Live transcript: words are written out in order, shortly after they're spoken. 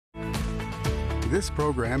This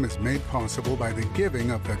program is made possible by the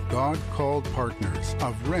giving of the God-called partners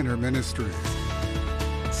of Renner Ministries.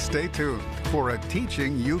 Stay tuned for a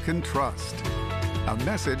teaching you can trust, a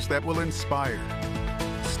message that will inspire,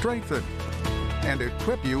 strengthen, and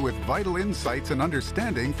equip you with vital insights and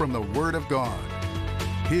understanding from the Word of God.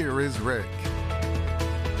 Here is Rick.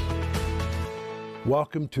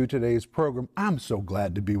 Welcome to today's program. I'm so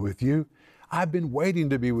glad to be with you. I've been waiting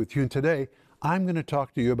to be with you, and today I'm going to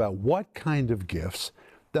talk to you about what kind of gifts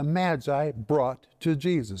the Magi brought to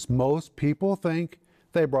Jesus. Most people think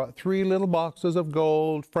they brought 3 little boxes of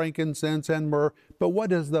gold, frankincense, and myrrh, but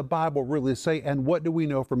what does the Bible really say, and what do we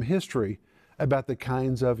know from history about the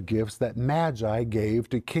kinds of gifts that Magi gave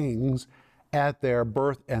to kings at their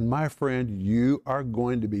birth? And my friend, you are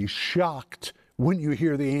going to be shocked when you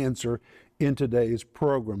hear the answer in today's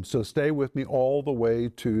program. So stay with me all the way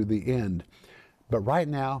to the end. But right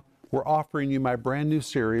now, we're offering you my brand new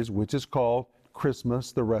series, which is called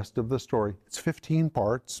Christmas, the Rest of the Story. It's 15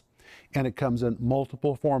 parts, and it comes in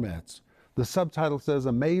multiple formats. The subtitle says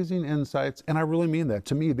Amazing Insights, and I really mean that.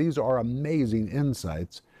 To me, these are amazing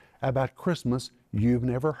insights about Christmas you've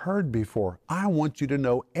never heard before. I want you to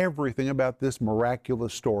know everything about this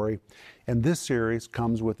miraculous story, and this series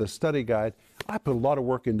comes with a study guide. I put a lot of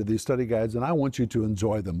work into these study guides, and I want you to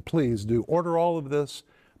enjoy them. Please do order all of this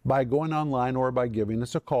by going online or by giving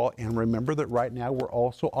us a call. And remember that right now we're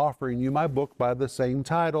also offering you my book by the same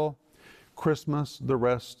title, Christmas, the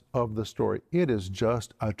Rest of the Story. It is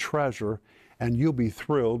just a treasure, and you'll be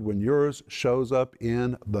thrilled when yours shows up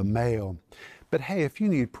in the mail. But hey, if you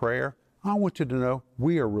need prayer, I want you to know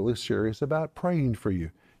we are really serious about praying for you.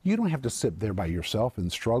 You don't have to sit there by yourself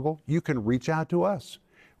and struggle. You can reach out to us.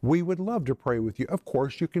 We would love to pray with you. Of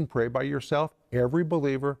course, you can pray by yourself. Every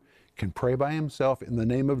believer can pray by himself in the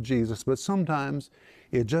name of Jesus, but sometimes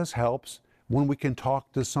it just helps when we can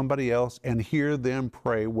talk to somebody else and hear them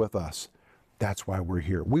pray with us. That's why we're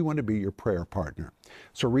here. We want to be your prayer partner.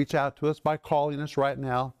 So reach out to us by calling us right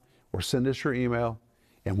now or send us your email.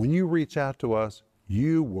 And when you reach out to us,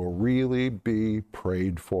 you will really be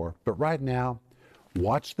prayed for. But right now,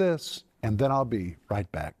 watch this, and then I'll be right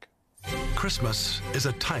back. Christmas is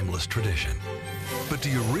a timeless tradition. But do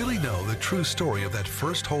you really know the true story of that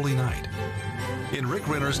first holy night? In Rick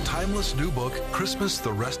Renner's timeless new book, Christmas,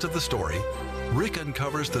 the Rest of the Story, Rick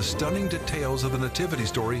uncovers the stunning details of the nativity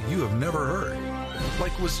story you have never heard.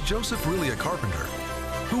 Like, was Joseph really a carpenter?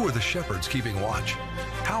 Who were the shepherds keeping watch?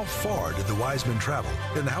 How far did the wise men travel,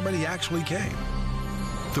 and how many actually came?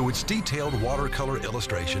 Through its detailed watercolor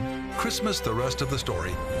illustration, Christmas, the Rest of the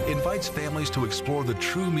Story invites families to explore the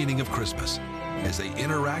true meaning of Christmas as they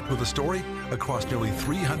interact with the story across nearly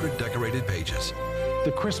 300 decorated pages.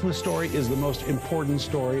 The Christmas story is the most important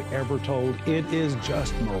story ever told. It is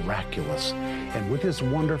just miraculous. And with this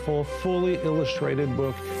wonderful, fully illustrated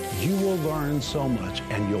book, you will learn so much,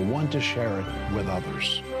 and you'll want to share it with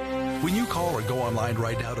others. When you call or go online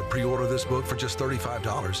right now to pre-order this book for just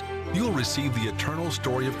 $35, you'll receive the eternal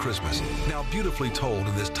story of Christmas, now beautifully told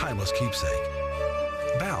in this timeless keepsake.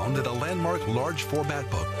 Bound in a landmark large format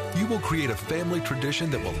book, you will create a family tradition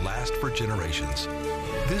that will last for generations.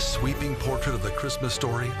 This sweeping portrait of the Christmas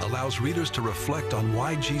story allows readers to reflect on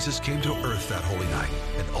why Jesus came to earth that holy night,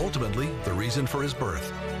 and ultimately the reason for his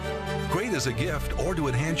birth. Great as a gift or to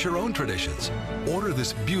enhance your own traditions. Order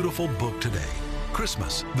this beautiful book today.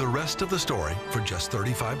 Christmas, the Rest of the Story, for just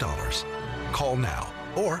 $35. Call now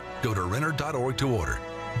or go to Renner.org to order.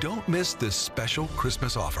 Don't miss this special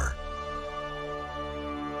Christmas offer.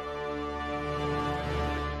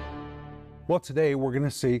 Well, today we're going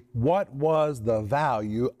to see what was the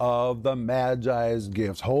value of the Magi's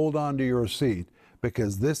gifts. Hold on to your seat,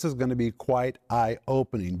 because this is going to be quite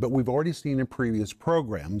eye-opening. But we've already seen in previous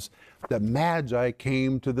programs that Magi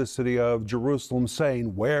came to the city of Jerusalem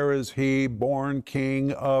saying, "Where is he, born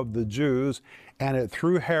King of the Jews?" And it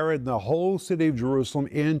threw Herod and the whole city of Jerusalem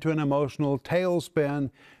into an emotional tailspin,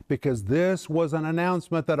 because this was an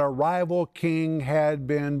announcement that a rival king had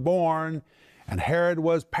been born. And Herod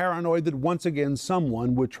was paranoid that once again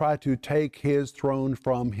someone would try to take his throne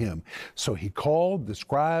from him. So he called the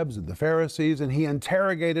scribes and the Pharisees, and he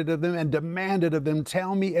interrogated of them and demanded of them,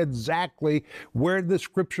 "Tell me exactly where the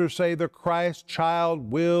scriptures say the Christ child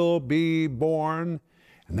will be born."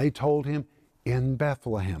 And they told him, "In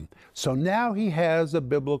Bethlehem." So now he has a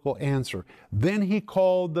biblical answer. Then he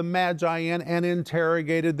called the Magi in and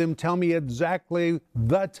interrogated them. "Tell me exactly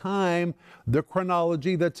the time, the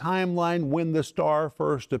chronology, the timeline when the star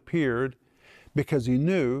first appeared," because he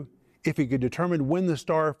knew if he could determine when the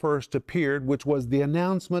star first appeared, which was the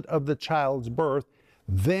announcement of the child's birth,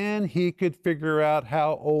 then he could figure out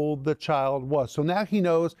how old the child was. So now he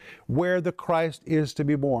knows where the Christ is to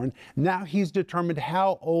be born. Now he's determined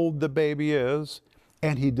how old the baby is,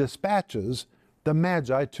 and he dispatches the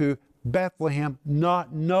Magi to Bethlehem,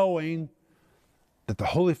 not knowing that the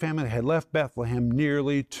Holy Family had left Bethlehem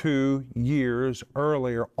nearly 2 years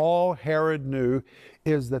earlier. All Herod knew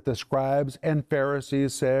is that the scribes and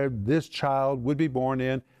Pharisees said this child would be born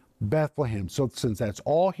in Bethlehem. So since that's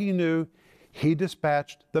all he knew, he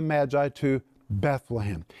dispatched the Magi to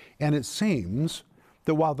Bethlehem. And it seems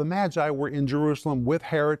that while the Magi were in Jerusalem with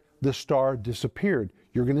Herod, the star disappeared.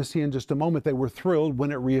 You're going to see in just a moment they were thrilled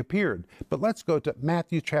when it reappeared. But let's go to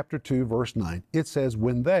Matthew chapter 2, verse 9. It says,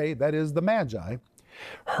 when they, that is the Magi,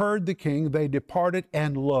 heard the king, they departed,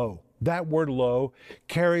 and lo. That word lo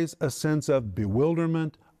carries a sense of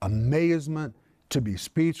bewilderment, amazement, to be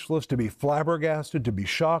speechless, to be flabbergasted, to be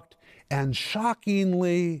shocked. And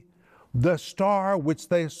shockingly, the star which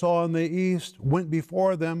they saw in the east went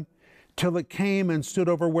before them till it came and stood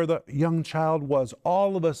over where the young child was.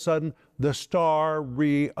 All of a sudden, the star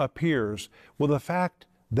reappears. Well, the fact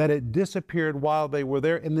that it disappeared while they were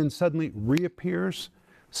there and then suddenly reappears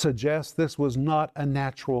suggests this was not a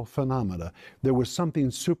natural phenomena. There was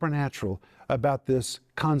something supernatural about this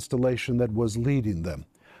constellation that was leading them.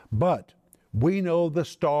 But we know the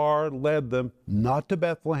star led them not to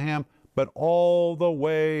Bethlehem, but all the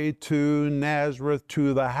way to Nazareth,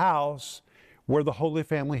 to the house where the Holy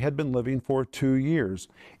Family had been living for 2 years.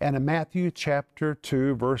 And in Matthew chapter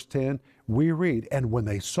 2, verse 10, we read, and when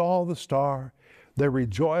they saw the star, they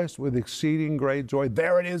rejoiced with exceeding great joy.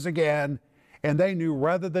 There it is again. And they knew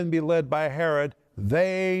rather than be led by Herod,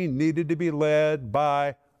 they needed to be led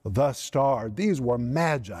by the star. These were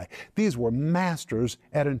magi. These were masters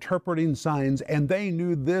at interpreting signs, and they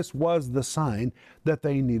knew this was the sign that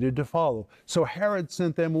they needed to follow. So Herod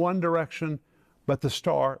sent them one direction, but the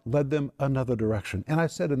star led them another direction. And I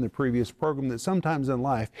said in the previous program that sometimes in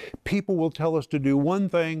life, people will tell us to do one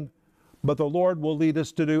thing, but the Lord will lead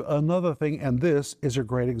us to do another thing, and this is a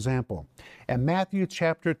great example. And Matthew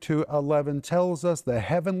chapter 2:11 tells us the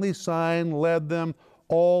heavenly sign led them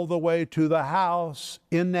all the way to the house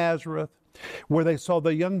in Nazareth, where they saw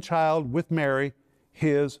the young child with Mary,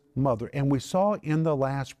 his mother. And we saw in the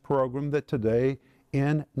last program that today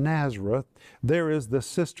in Nazareth, there is the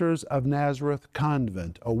Sisters of Nazareth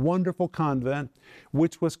Convent, a wonderful convent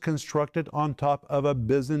which was constructed on top of a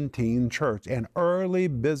Byzantine church. And early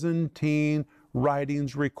Byzantine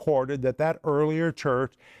writings recorded that that earlier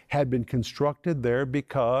church had been constructed there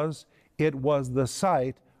because it was the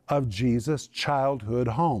site of Jesus' childhood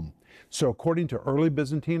home. So according to early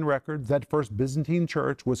Byzantine records, that first Byzantine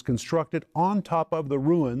church was constructed on top of the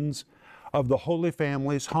ruins of the Holy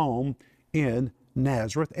Family's home in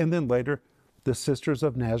Nazareth, and then later the Sisters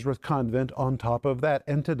of Nazareth Convent on top of that.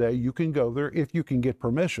 And today you can go there if you can get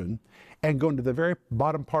permission and go into the very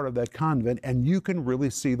bottom part of that convent, and you can really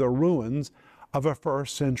see the ruins of a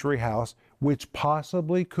first century house, which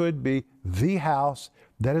possibly could be the house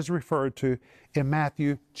that is referred to in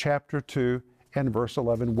Matthew chapter 2 and verse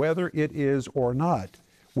 11. Whether it is or not,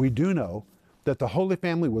 we do know that the Holy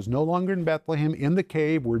Family was no longer in Bethlehem in the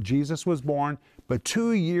cave where Jesus was born, but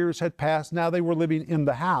 2 years had passed. Now they were living in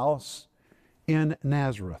the house in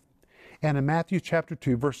Nazareth. And in Matthew chapter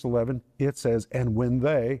 2, verse 11, it says, and when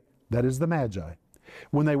they, that is the Magi,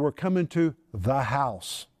 when they were coming to the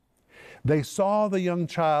house, they saw the young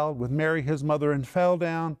child with Mary his mother and fell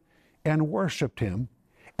down and worshiped him.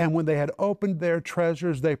 And when they had opened their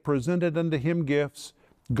treasures, they presented unto him gifts,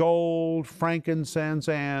 gold, frankincense,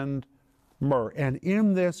 and myrrh. And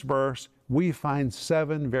in this verse, we find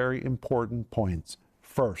 7 very important points.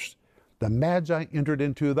 First, the Magi entered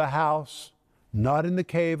into the house, not in the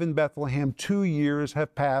cave in Bethlehem. 2 years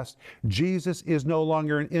have passed. Jesus is no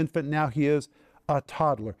longer an infant. Now he is a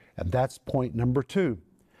toddler. And that's point number 2.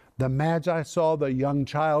 The Magi saw the young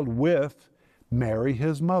child with Mary,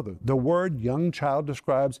 his mother. The word young child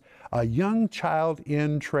describes a young child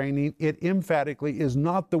in training. It emphatically is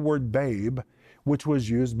not the word babe, which was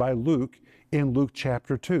used by Luke in Luke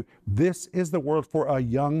chapter 2. This is the word for a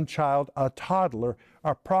young child, a toddler,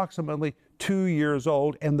 approximately 2 years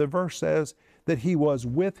old. And the verse says that he was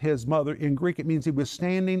with his mother. In Greek, it means he was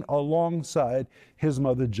standing alongside his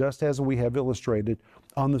mother, just as we have illustrated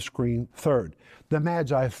on the screen. Third, the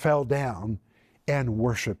Magi fell down and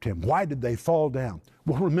worshiped him. Why did they fall down?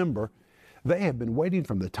 Well, remember, they have been waiting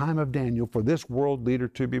from the time of Daniel for this world leader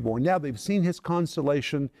to be born. Now they've seen his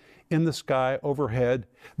constellation in the sky overhead.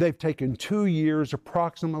 They've taken 2 years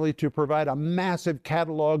approximately to provide a massive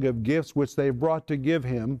catalog of gifts which they've brought to give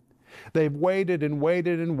him. They've waited and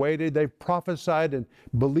waited and waited. They've prophesied and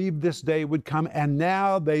believed this day would come. And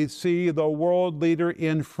now they see the world leader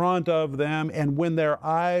in front of them. And when their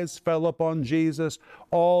eyes fell upon Jesus,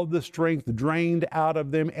 all the strength drained out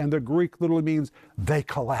of them. And the Greek literally means they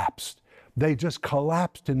collapsed. They just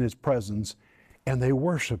collapsed in his presence and they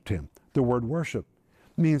worshiped him. The word worship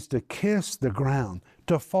means to kiss the ground,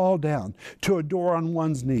 to fall down, to adore on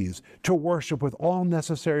one's knees, to worship with all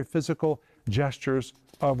necessary physical gestures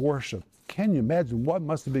of worship. Can you imagine what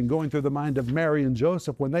must have been going through the mind of Mary and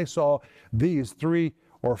Joseph when they saw these 3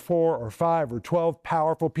 or 4 or 5 or 12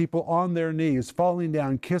 powerful people on their knees, falling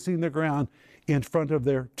down, kissing the ground in front of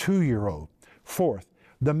their 2-year-old? Fourth,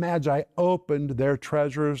 the Magi opened their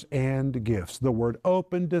treasures and gifts. The word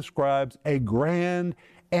open describes a grand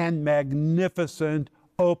and magnificent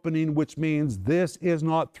opening, which means this is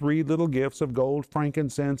not 3 little gifts of gold,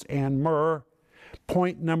 frankincense, and myrrh.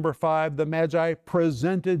 Point number 5, the Magi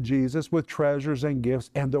presented Jesus with treasures and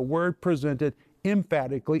gifts, and the word presented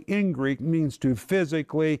emphatically in Greek means to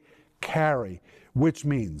physically carry, which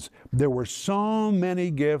means there were so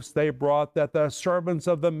many gifts they brought that the servants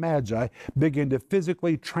of the Magi began to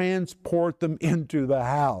physically transport them into the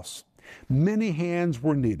house. Many hands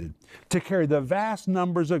were needed to carry the vast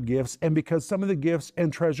numbers of gifts, and because some of the gifts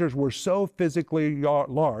and treasures were so physically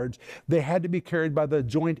large, they had to be carried by the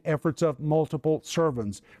joint efforts of multiple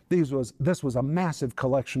servants. This was a massive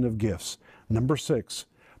collection of gifts. Number 6,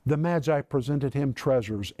 the Magi presented him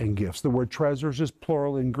treasures and gifts. The word treasures is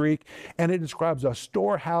plural in Greek, and it describes a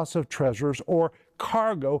storehouse of treasures or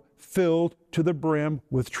cargo filled to the brim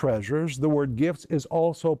with treasures. The word gifts is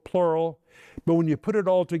also plural, but when you put it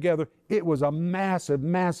all together, it was a massive,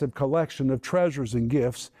 massive collection of treasures and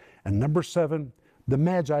gifts. And number 7, the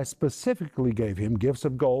Magi specifically gave him gifts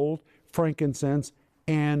of gold, frankincense,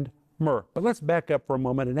 and myrrh. But let's back up for a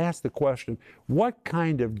moment and ask the question, what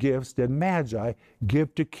kind of gifts did Magi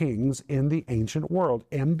give to kings in the ancient world?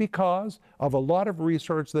 And because of a lot of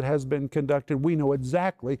research that has been conducted, we know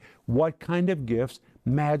exactly what kind of gifts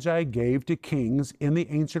Magi gave to kings in the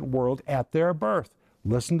ancient world at their birth.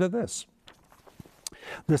 Listen to this.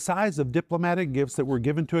 The size of diplomatic gifts that were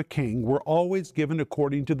given to a king were always given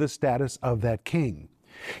according to the status of that king.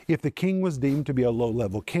 If the king was deemed to be a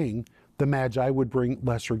low-level king, the Magi would bring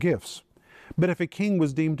lesser gifts. But if a king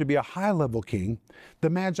was deemed to be a high-level king, the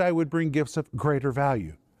Magi would bring gifts of greater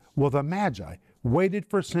value. Well, the Magi waited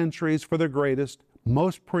for centuries for the greatest,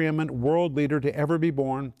 most preeminent world leader to ever be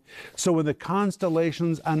born. So when the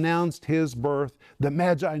constellations announced his birth, the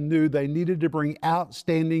Magi knew they needed to bring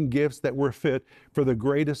outstanding gifts that were fit for the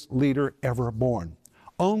greatest leader ever born.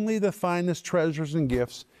 Only the finest treasures and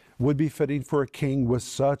gifts would be fitting for a king with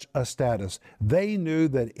such a status. They knew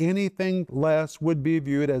that anything less would be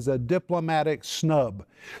viewed as a diplomatic snub.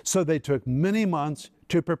 So they took many months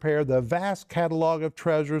to prepare the vast catalog of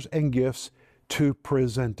treasures and gifts to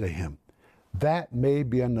present to him. That may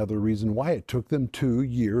be another reason why it took them 2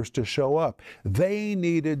 years to show up. They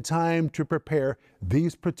needed time to prepare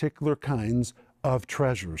these particular kinds of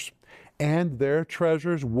treasures. And their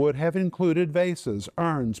treasures would have included vases,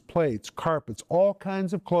 urns, plates, carpets, all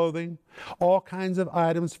kinds of clothing, all kinds of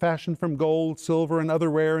items fashioned from gold, silver, and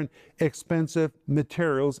other rare and expensive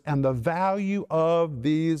materials. And the value of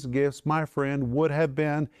these gifts, my friend, would have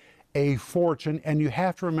been a fortune. And you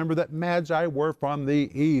have to remember that Magi were from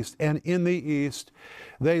the East. And in the East,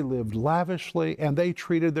 they lived lavishly and they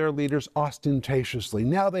treated their leaders ostentatiously.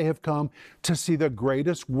 Now they have come to see the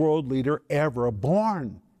greatest world leader ever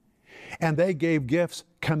born. And they gave gifts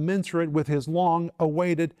commensurate with his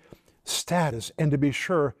long-awaited status. And to be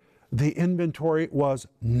sure, the inventory was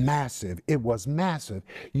massive. It was massive.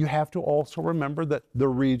 You have to also remember that the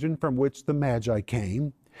region from which the Magi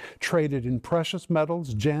came traded in precious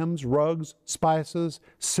metals, gems, rugs, spices,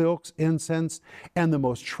 silks, incense, and the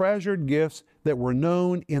most treasured gifts that were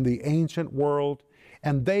known in the ancient world.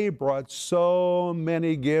 And they brought so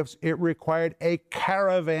many gifts, it required a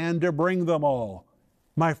caravan to bring them all.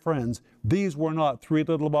 My friends, these were not 3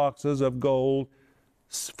 little boxes of gold,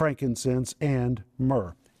 frankincense, and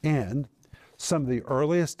myrrh. And some of the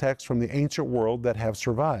earliest texts from the ancient world that have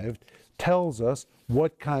survived tells us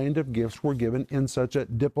what kind of gifts were given in such a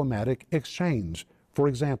diplomatic exchange. For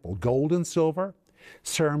example, gold and silver,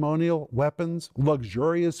 ceremonial weapons,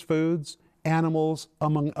 luxurious foods, animals,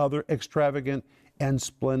 among other extravagant and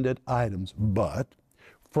splendid items. But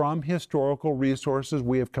from historical resources,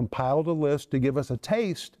 we have compiled a list to give us a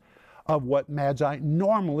taste of what Magi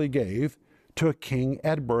normally gave to a king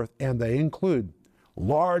at birth, and they include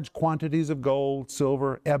large quantities of gold,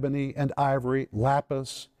 silver, ebony, and ivory,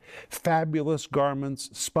 lapis, fabulous garments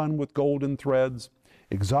spun with golden threads,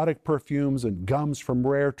 exotic perfumes and gums from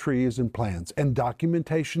rare trees and plants. And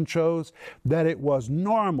documentation shows that it was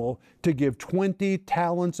normal to give 20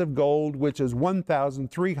 talents of gold, which is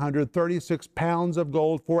 1,336 pounds of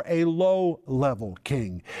gold, for a low-level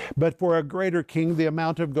king. But for a greater king, the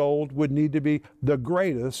amount of gold would need to be the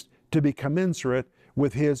greatest to be commensurate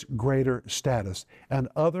with his greater status. And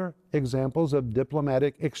other examples of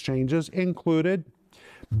diplomatic exchanges included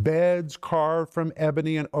beds carved from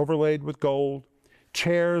ebony and overlaid with gold,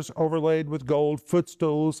 chairs overlaid with gold,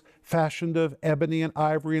 footstools fashioned of ebony and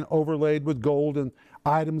ivory and overlaid with gold, and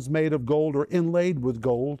items made of gold or inlaid with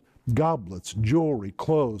gold, goblets, jewelry,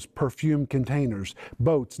 clothes, perfume containers,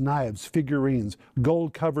 boats, knives, figurines,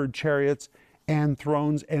 gold-covered chariots, and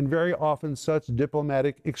thrones. And very often such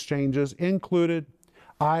diplomatic exchanges included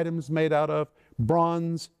items made out of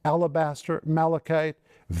bronze, alabaster, malachite,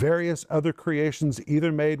 various other creations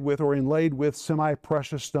either made with or inlaid with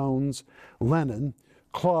semi-precious stones, linen,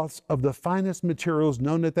 cloths of the finest materials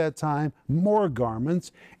known at that time, more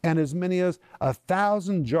garments, and as many as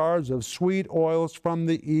 1,000 jars of sweet oils from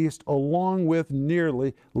the East, along with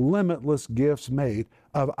nearly limitless gifts made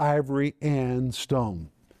of ivory and stone.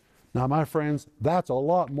 Now, my friends, that's a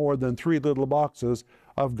lot more than 3 little boxes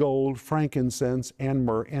of gold, frankincense, and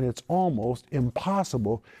myrrh, and it's almost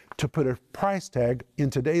impossible to put a price tag in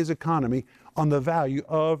today's economy on the value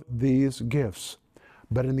of these gifts.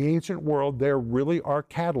 But in the ancient world, there really are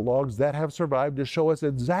catalogs that have survived to show us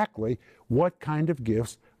exactly what kind of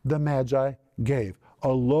gifts the Magi gave.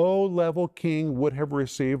 A low-level king would have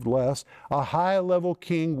received less. A high-level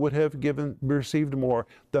king would have received more.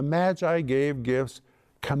 The Magi gave gifts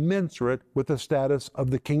commensurate with the status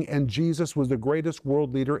of the king, and Jesus was the greatest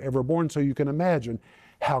world leader ever born. So you can imagine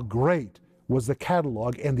how great was the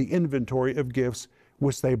catalog and the inventory of gifts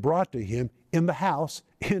which they brought to him in the house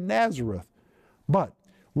in Nazareth. But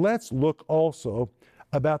let's look also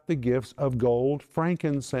about the gifts of gold,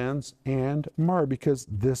 frankincense, and myrrh, because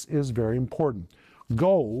this is very important.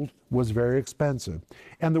 Gold was very expensive,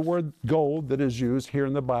 and the word gold that is used here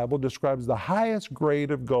in the Bible describes the highest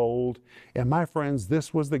grade of gold, and my friends,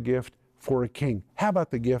 this was the gift for a king. How about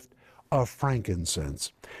the gift of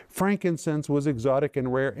frankincense? Frankincense was exotic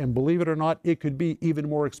and rare, and believe it or not, it could be even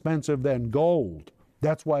more expensive than gold.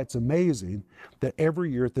 That's why it's amazing that every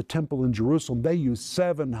year at the temple in Jerusalem, they use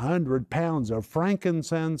 700 pounds of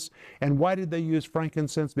frankincense. And why did they use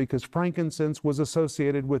frankincense? Because frankincense was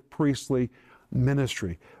associated with priestly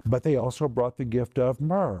ministry. But they also brought the gift of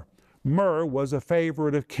myrrh. Myrrh was a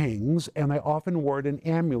favorite of kings, and they often wore it in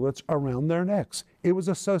amulets around their necks. It was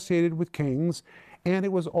associated with kings, and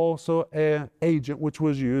it was also an agent which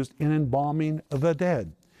was used in embalming the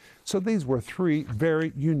dead. So these were 3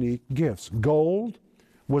 very unique gifts. Gold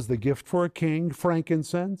was the gift for a king.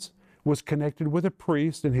 Frankincense was connected with a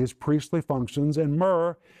priest and his priestly functions, and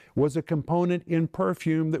myrrh was a component in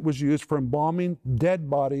perfume that was used for embalming dead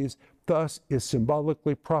bodies. Thus is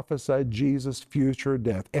symbolically prophesied Jesus' future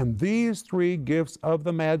death. And these 3 gifts of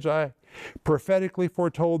the Magi prophetically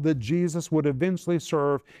foretold that Jesus would eventually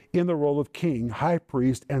serve in the role of king, high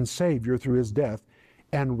priest, and savior through his death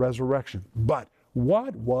and resurrection. But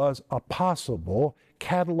what was a possible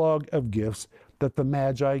catalog of gifts that the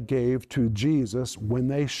Magi gave to Jesus when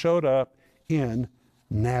they showed up in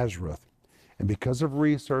Nazareth? And because of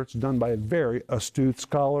research done by very astute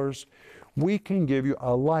scholars, we can give you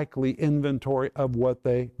a likely inventory of what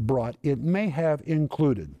they brought. It may have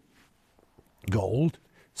included gold,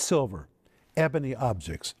 silver, ebony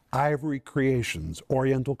objects, ivory creations,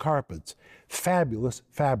 oriental carpets, fabulous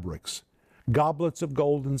fabrics, goblets of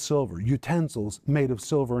gold and silver, utensils made of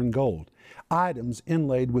silver and gold, items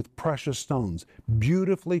inlaid with precious stones,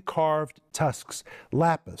 beautifully carved tusks,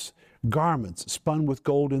 lapis, garments spun with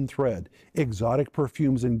golden thread, exotic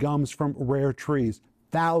perfumes and gums from rare trees,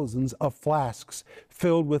 thousands of flasks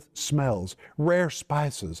filled with smells, rare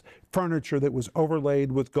spices, furniture that was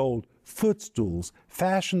overlaid with gold, footstools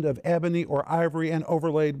fashioned of ebony or ivory and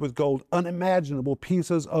overlaid with gold, unimaginable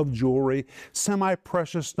pieces of jewelry,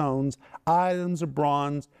 semi-precious stones, items of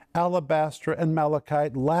bronze, alabaster and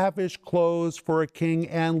malachite, lavish clothes for a king,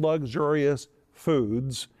 and luxurious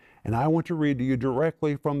foods. And I want to read to you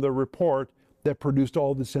directly from the report that produced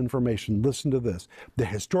all this information. Listen to this. The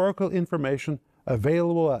historical information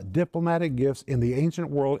available about diplomatic gifts in the ancient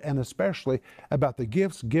world, and especially about the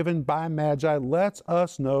gifts given by Magi, lets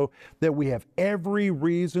us know that we have every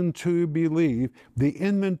reason to believe the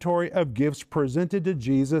inventory of gifts presented to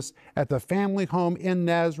Jesus at the family home in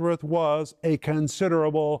Nazareth was a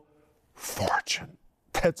considerable fortune.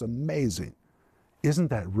 That's amazing. Isn't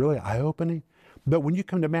that really eye-opening? But when you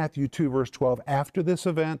come to Matthew 2, verse 12, after this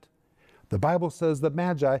event, The Bible says the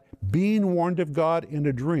Magi, being warned of God in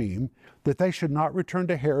a dream that they should not return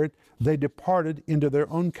to Herod, they departed into their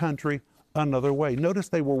own country another way. Notice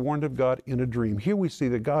they were warned of God in a dream. Here we see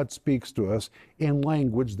that God speaks to us in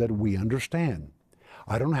language that we understand.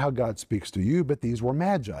 I don't know how God speaks to you, but these were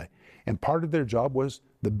Magi. And part of their job was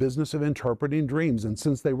the business of interpreting dreams. And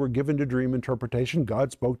since they were given to dream interpretation,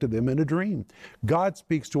 God spoke to them in a dream. God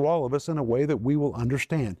speaks to all of us in a way that we will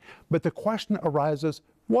understand. But the question arises,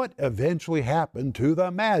 what eventually happened to the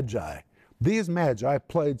Magi? These Magi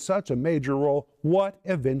played such a major role. What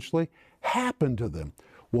eventually happened to them?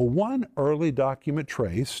 Well, one early document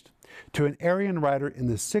traced to an Arian writer in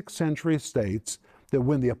the 6th century states that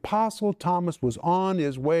when the Apostle Thomas was on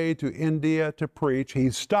his way to India to preach, he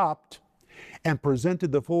stopped and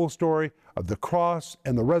presented the full story of the cross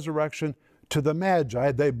and the resurrection to the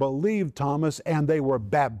Magi. They believed Thomas and they were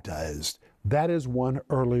baptized. That is one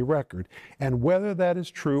early record. And whether that is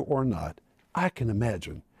true or not, I can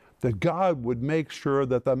imagine that God would make sure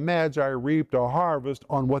that the Magi reaped a harvest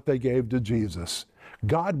on what they gave to Jesus.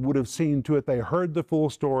 God would have seen to it they heard the full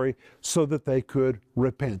story so that they could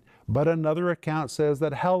repent. But another account says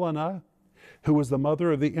that Helena, who was the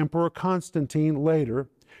mother of the Emperor Constantine, later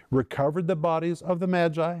recovered the bodies of the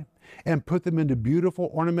Magi and put them into beautiful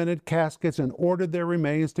ornamented caskets and ordered their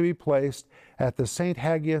remains to be placed at the St.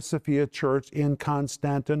 Hagia Sophia Church in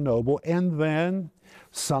Constantinople. And then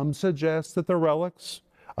some suggest that the relics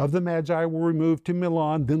of the Magi were removed to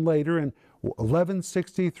Milan, then later in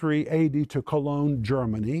 1163 AD to Cologne,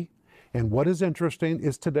 Germany. And what is interesting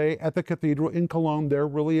is today at the cathedral in Cologne, there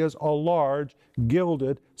really is a large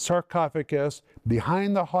gilded sarcophagus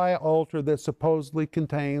behind the high altar that supposedly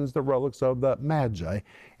contains the relics of the Magi.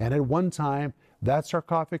 And at one time, that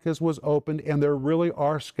sarcophagus was opened and there really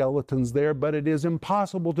are skeletons there, but it is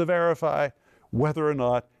impossible to verify whether or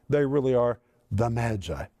not they really are the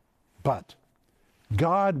Magi. But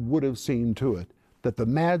God would have seen to it that the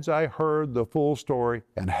Magi heard the full story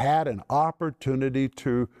and had an opportunity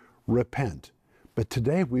to repent. But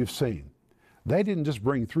today we've seen they didn't just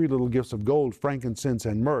bring 3 little gifts of gold, frankincense,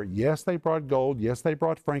 and myrrh. Yes, they brought gold. Yes, they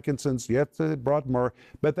brought frankincense. Yes, they brought myrrh.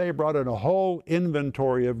 But they brought in a whole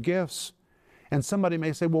inventory of gifts. And somebody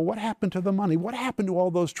may say, well, what happened to the money? What happened to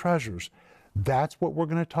all those treasures? That's what we're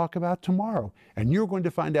going to talk about tomorrow. And you're going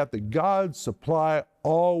to find out that God's supply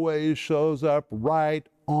always shows up right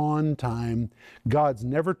on time. God's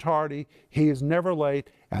never tardy. He is never late.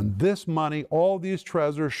 And this money, all these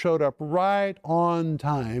treasures showed up right on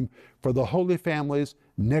time for the Holy Family's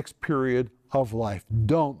next period of life.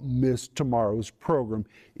 Don't miss tomorrow's program.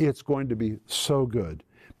 It's going to be so good.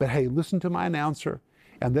 But hey, listen to my announcer,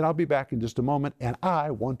 and then I'll be back in just a moment, and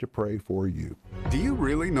I want to pray for you. Do you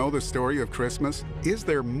really know the story of Christmas? Is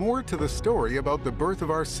there more to the story about the birth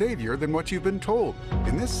of our Savior than what you've been told?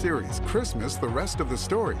 In this series, Christmas, the Rest of the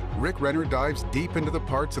Story, Rick Renner dives deep into the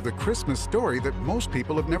parts of the Christmas story that most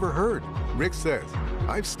people have never heard. Rick says,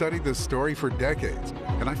 I've studied this story for decades,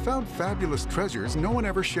 and I found fabulous treasures no one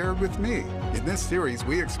ever shared with me. In this series,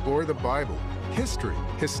 we explore the Bible, history,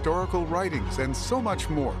 historical writings, and so much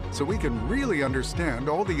more, so we can really understand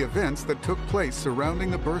all the events that took place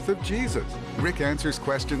surrounding the birth of Jesus. Rick answers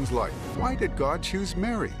questions like, why did God choose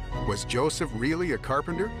Mary? Was Joseph really a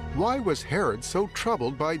carpenter? Why was Herod so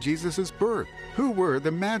troubled by Jesus' birth? Who were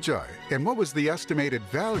the Magi? And what was the estimated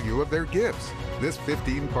value of their gifts? This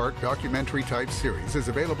 15-part documentary-type series is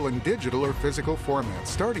available in digital or physical formats,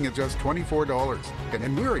 starting at just $24.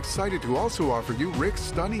 And we're excited to also offer you Rick's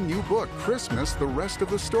stunning new book, Christmas, the Rest of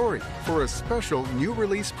the Story, for a special new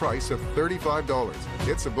release price of $35.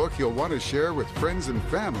 It's a book you'll want to share with friends and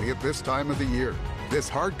family at this time of the year. This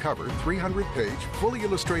hardcover, 300-page, fully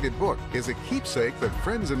illustrated book is a keepsake that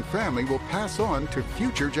friends and family will pass on to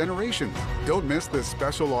future generations. Don't miss this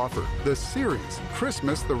special offer, the series,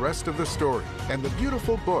 Christmas, the Rest of the Story, and the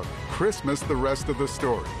beautiful book, Christmas, the Rest of the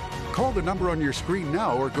Story. Call the number on your screen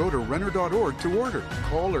now or go to Renner.org to order.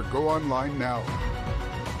 Call or go online now.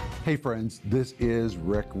 Hey friends, this is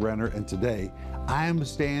Rick Renner, and today I'm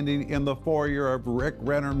standing in the foyer of Rick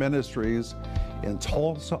Renner Ministries in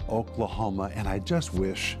Tulsa, Oklahoma, and I just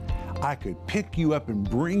wish I could pick you up and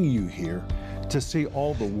bring you here to see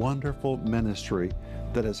all the wonderful ministry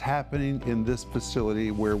that is happening in this facility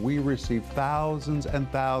where we receive thousands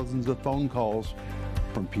and thousands of phone calls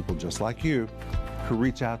from people just like you who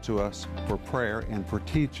reach out to us for prayer and for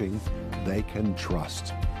teaching they can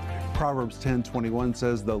trust. Proverbs 10:21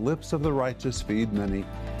 says, the lips of the righteous feed many,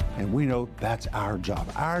 and we know that's our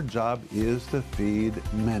job. Our job is to feed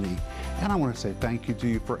many. And I want to say thank you to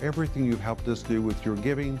you for everything you've helped us do with your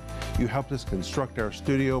giving. You helped us construct our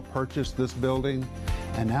studio, purchase this building,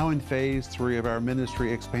 And now in phase 3 of our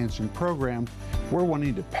ministry expansion program, we're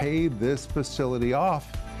wanting to pay this facility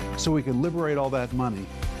off so we can liberate all that money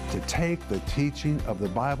to take the teaching of the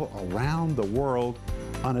Bible around the world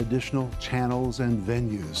on additional channels and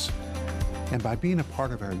venues. And by being a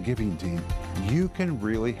part of our giving team, you can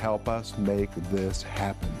really help us make this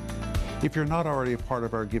happen. If you're not already a part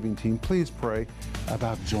of our giving team, please pray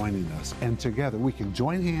about joining us. And together we can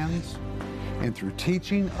join hands, and through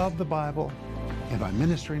teaching of the Bible, and by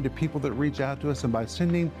ministering to people that reach out to us, and by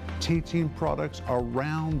sending teaching products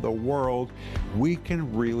around the world, we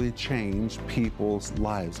can really change people's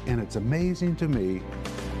lives. And it's amazing to me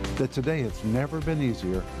that today it's never been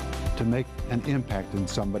easier to make an impact in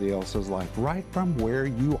somebody else's life right from where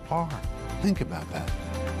you are. Think about that.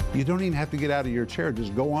 You don't even have to get out of your chair.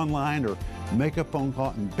 Just go online or make a phone call,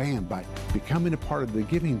 and bam, by becoming a part of the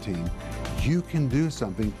giving team, you can do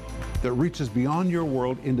something that reaches beyond your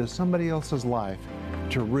world into somebody else's life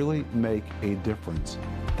to really make a difference.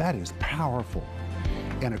 That is powerful.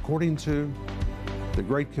 And according to the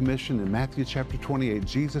Great Commission in Matthew chapter 28,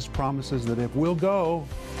 Jesus promises that if we'll go,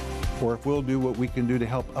 or if we'll do what we can do to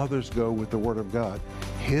help others go with the Word of God,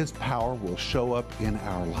 His power will show up in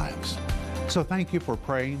our lives. So thank you for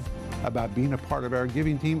praying about being a part of our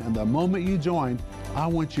giving team. And the moment you join, I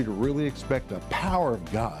want you to really expect the power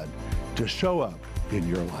of God to show up in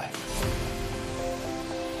your life.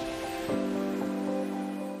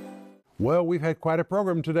 Well, we've had quite a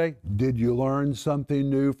program today. Did you learn something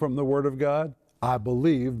new from the Word of God? I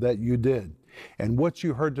believe that you did. And what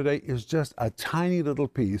you heard today is just a tiny little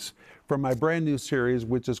piece from my brand new series,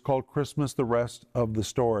 which is called Christmas, the Rest of the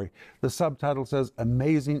Story. The subtitle says,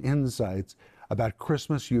 Amazing Insights About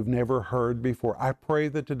Christmas You've Never Heard Before. I pray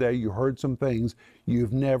that today you heard some things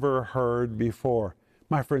you've never heard before.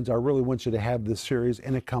 My friends, I really want you to have this series,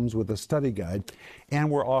 and it comes with a study guide.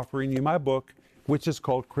 And we're offering you my book, which is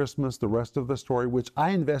called Christmas, the Rest of the Story, which I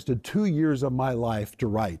invested 2 years of my life to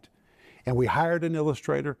write. And we hired an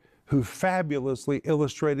illustrator who fabulously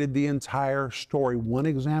illustrated the entire story. One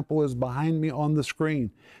example is behind me on the screen,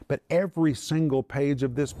 but every single page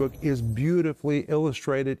of this book is beautifully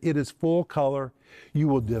illustrated. It is full color. You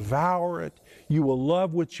will devour it. You will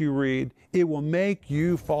love what you read. It will make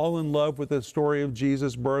you fall in love with the story of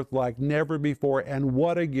Jesus' birth like never before. And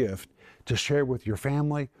what a gift to share with your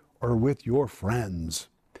family or with your friends.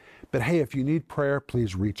 But hey, if you need prayer,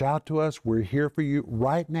 please reach out to us. We're here for you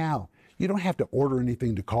right now. You don't have to order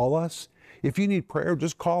anything to call us. If you need prayer,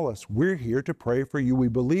 just call us. We're here to pray for you. We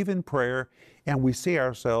believe in prayer, and we see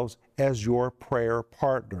ourselves as your prayer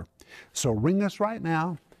partner. So ring us right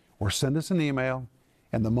now or send us an email,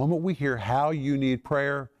 and the moment we hear how you need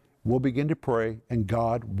prayer, we'll begin to pray, and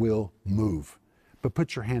God will move. But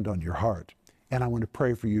put your hand on your heart, and I want to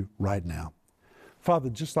pray for you right now.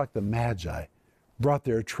 Father, just like the Magi brought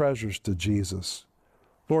their treasures to Jesus,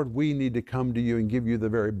 Lord, we need to come to you and give you the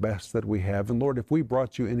very best that we have. And Lord, if we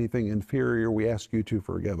brought you anything inferior, we ask you to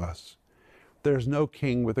forgive us. There's no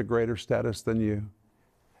king with a greater status than you.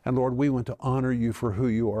 And Lord, we want to honor you for who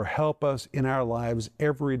you are. Help us in our lives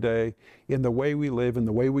every day, in the way we live, in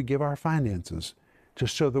the way we give our finances, to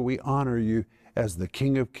show that we honor you as the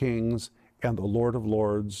King of Kings and the Lord of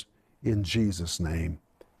Lords. In Jesus' name,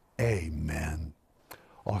 amen.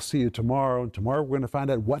 I'll see you tomorrow. And tomorrow we're going to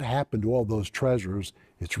find out what happened to all those treasures.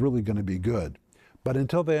 It's really going to be good. But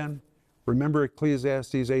until then, remember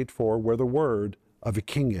Ecclesiastes 8:4, where the word of a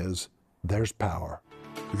king is, there's power.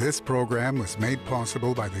 This program was made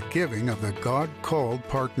possible by the giving of the God-called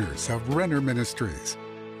partners of Renner Ministries.